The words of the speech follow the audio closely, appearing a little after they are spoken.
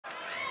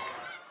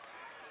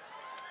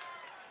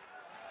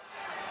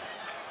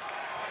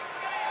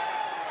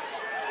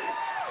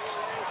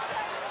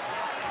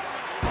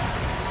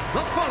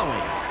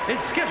is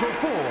scheduled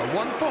for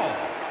one fall,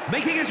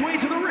 making his way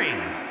to the ring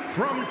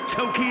from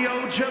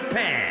Tokyo,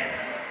 Japan,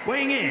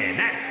 weighing in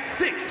at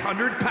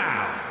 600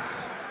 pounds,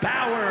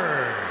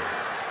 Bowers.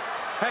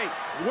 Hey,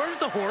 where's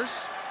the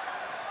horse?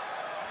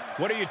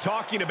 What are you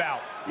talking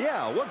about?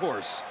 Yeah, what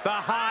horse? The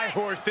high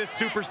horse this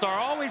superstar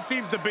always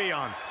seems to be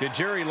on. Did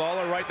Jerry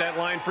Lawler write that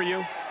line for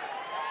you?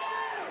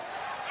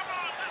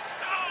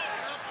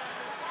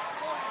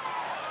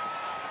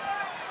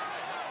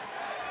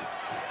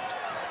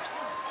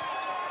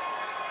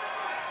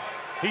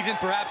 He's in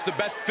perhaps the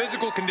best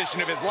physical condition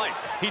of his life.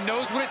 He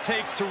knows what it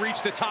takes to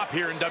reach the top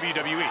here in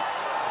WWE.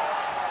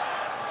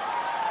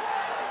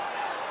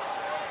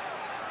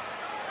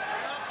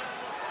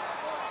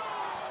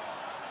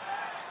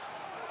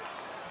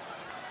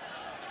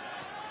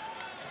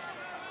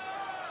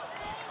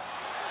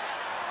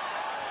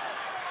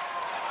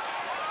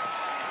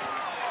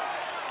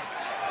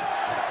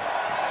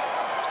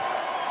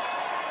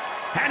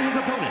 And his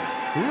opponent,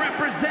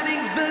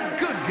 representing the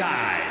Good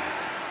Guys,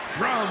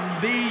 from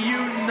the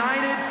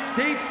United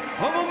States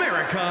of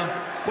America,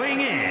 weighing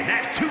in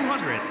at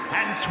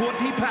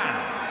 220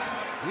 pounds,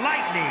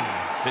 Lightning.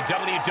 The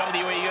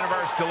WWE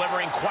Universe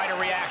delivering quite a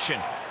reaction.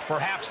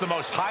 Perhaps the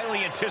most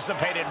highly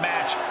anticipated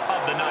match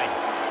of the night.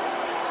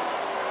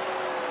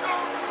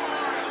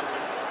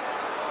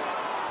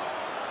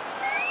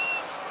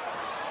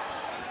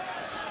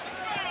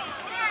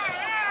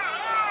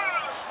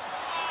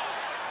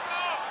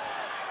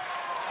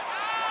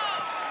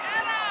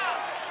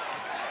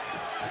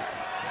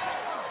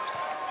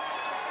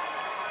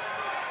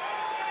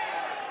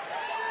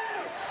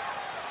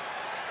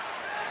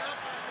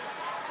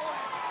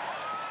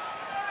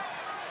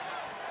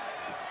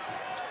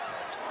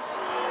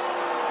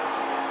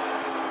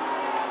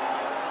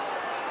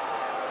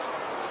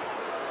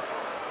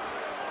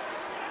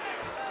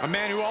 A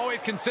man who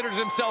always considers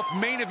himself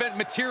main event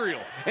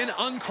material, an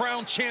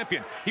uncrowned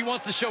champion. He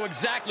wants to show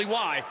exactly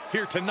why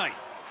here tonight.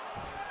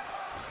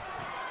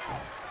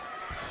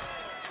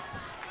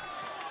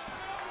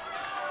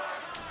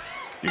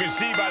 You can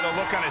see by the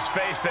look on his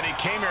face that he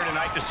came here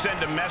tonight to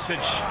send a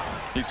message.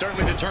 He's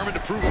certainly determined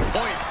to prove a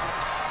point,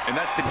 and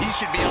that's that he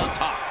should be on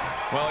top.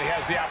 Well, he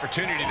has the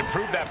opportunity to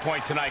prove that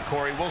point tonight,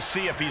 Corey. We'll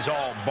see if he's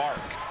all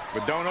bark.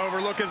 But don't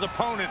overlook his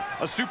opponent,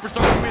 a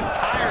superstar who is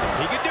tired.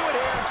 He can do it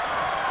here.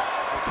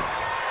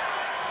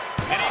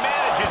 And he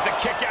manages to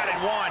kick out at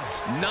one.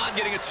 Not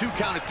getting a 2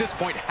 count at this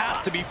point has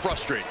to be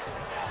frustrating.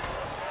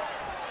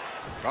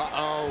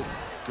 Uh-oh.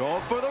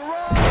 Going for the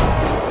run.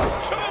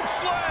 Choke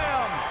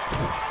slam.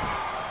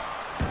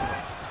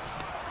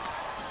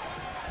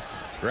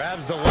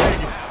 Grabs the leg.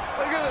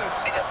 Look at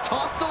this. He just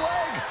tossed the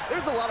leg.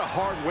 There's a lot of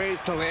hard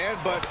ways to land,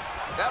 but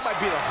that might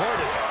be the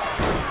hardest.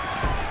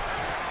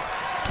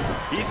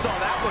 He saw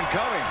that one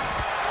coming.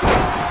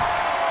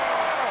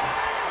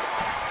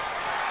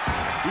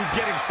 He's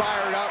getting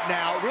fired up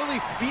now, really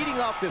feeding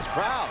off this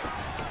crowd.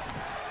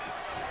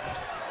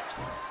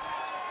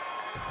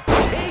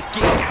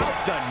 Taking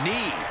out the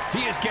knee.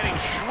 He is getting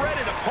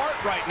shredded apart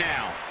right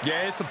now. Yeah,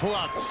 he has to pull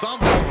out some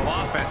form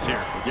of offense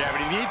here. Yeah, but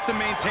he needs to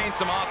maintain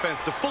some offense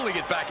to fully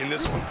get back in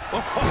this one.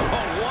 Oh,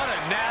 what a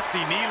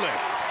nasty knee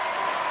lift.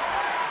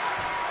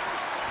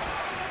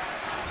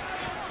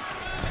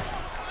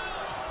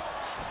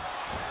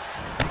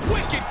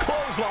 Wicked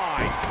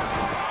clothesline.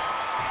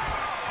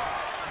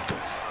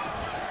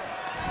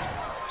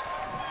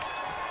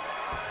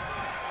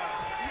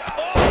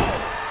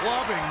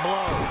 Clubbing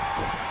blow.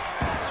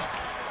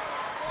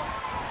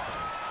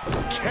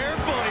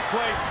 Carefully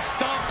placed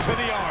stomp to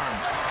the arm.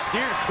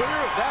 Steered clear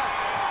of that.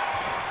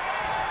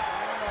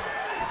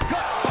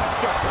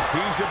 Gutbuster.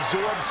 He's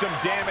absorbed some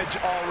damage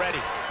already.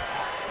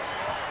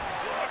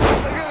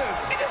 Look at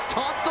this. He just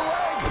tossed the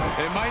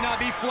leg. It might not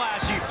be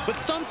flashy, but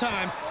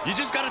sometimes you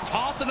just got to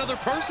toss another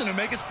person to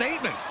make a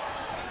statement.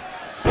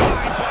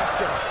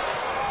 Buster.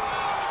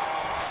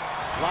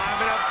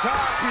 Climbing up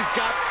top. He's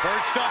got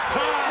perched up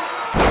top.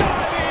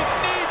 Diving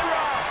knee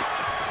drop.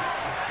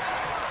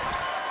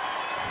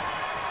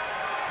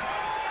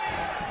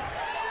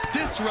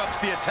 Disrupts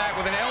the attack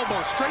with an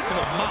elbow straight to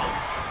the mouth.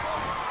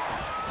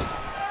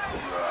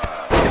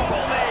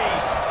 Double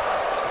knees.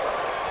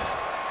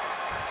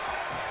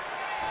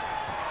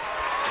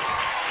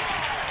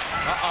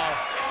 Uh-oh.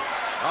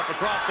 Up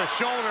across the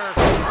shoulder.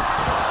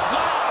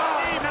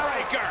 Knee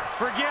breaker.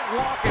 Forget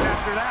walking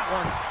after that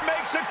one.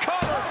 Makes a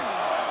cover.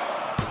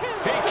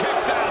 He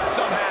kicks out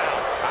somehow.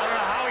 I don't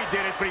know how he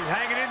did it, but he's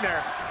hanging in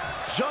there.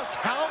 Just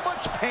how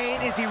much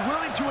pain is he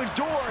willing to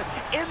endure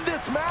in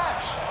this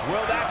match?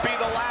 Will that be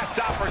the last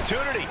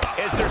opportunity?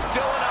 Is there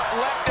still enough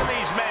left in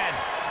these men?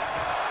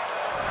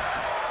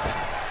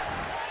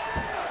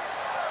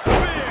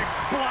 Big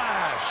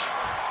splash.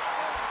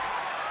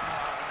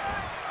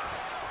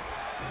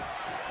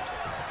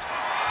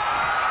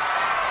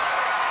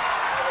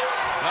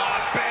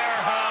 Bear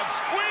hug,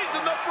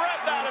 squeezing the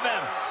breath out of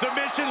them.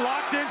 Submission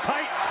locked in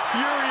tight,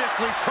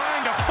 furiously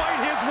trying to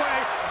fight his way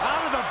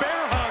out of the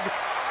bear hug.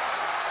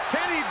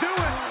 Can he do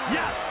it?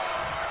 Yes.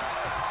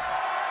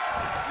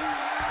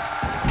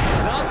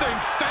 Nothing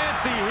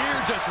fancy here,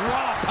 just tremendous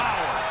raw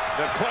power.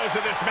 The close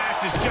of this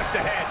match is just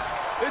ahead.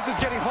 This is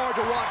getting hard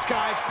to watch,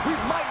 guys. We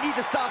might need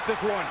to stop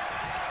this one.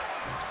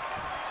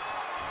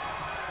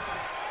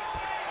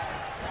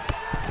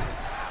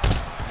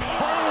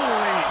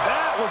 Holy,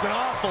 that was an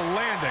awful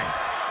landing.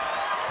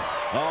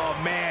 Oh,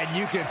 man,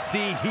 you can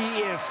see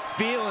he is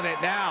feeling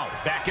it now.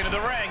 Back into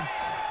the ring.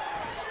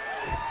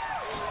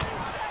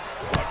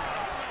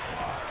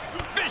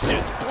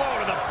 Vicious blow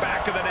to the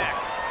back of the neck.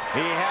 He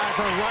has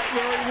him right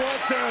where he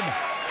wants him.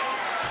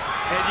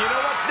 And you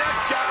know what's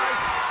next,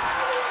 guys?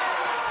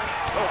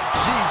 Oh,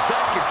 jeez,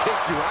 that could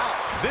take you out.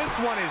 This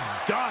one is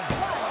done.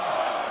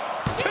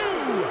 2.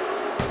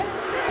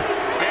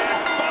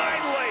 And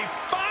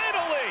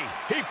finally,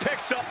 he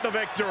picks up the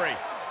victory.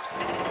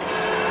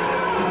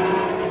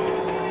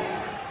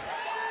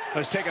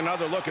 Let's take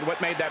another look at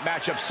what made that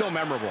matchup so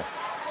memorable.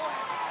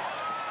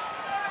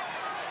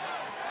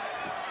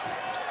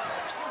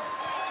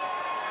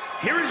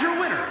 Here is your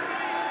winner,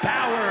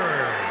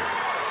 Bowers.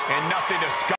 And nothing to scoff.